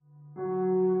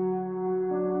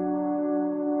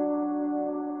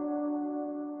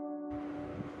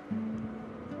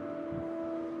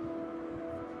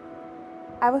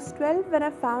I was 12 when I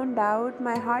found out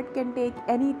my heart can take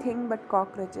anything but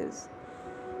cockroaches.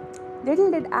 Little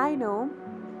did I know,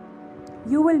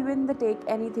 you will win the take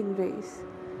anything race.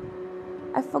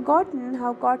 I've forgotten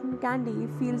how cotton candy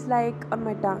feels like on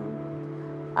my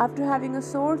tongue. After having a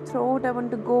sore throat, I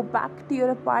want to go back to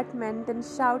your apartment and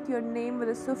shout your name with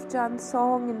a Sufjan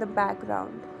song in the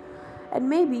background. And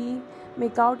maybe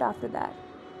make out after that.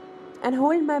 And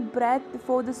hold my breath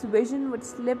before this vision would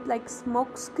slip like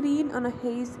smoke screen on a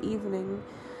haze evening.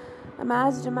 I'm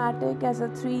as dramatic as a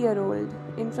 3-year-old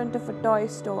in front of a toy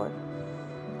store.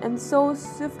 And so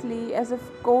swiftly as if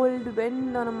cold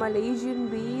wind on a Malaysian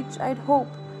beach, I'd hope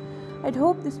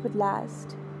this would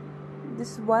last.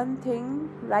 This one thing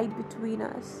right between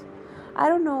us. I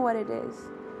don't know what it is.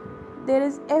 There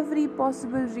is every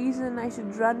possible reason I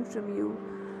should run from you.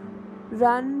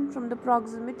 Run from the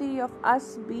proximity of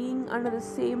us being under the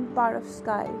same part of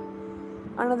sky,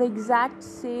 under the exact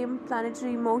same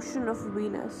planetary motion of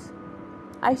Venus.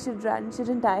 I should run,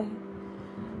 shouldn't I?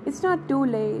 It's not too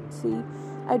late, see.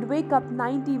 I'd wake up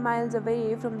 90 miles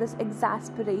away from this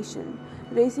exasperation,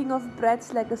 racing off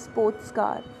breaths like a sports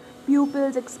car,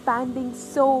 pupils expanding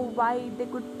so wide they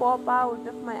could pop out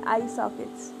of my eye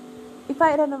sockets. If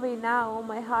I run away now,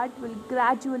 my heart will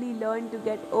gradually learn to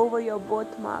get over your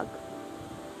birthmark,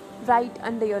 right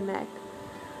under your neck.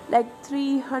 Like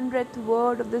 300th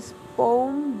word of this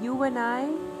poem, you and I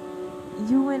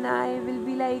will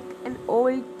be like an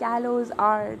old gallows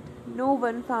art no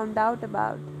one found out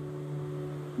about.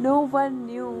 No one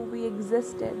knew we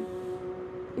existed.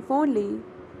 If only,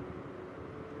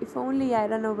 if only I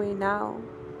run away now.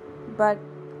 But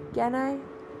can I?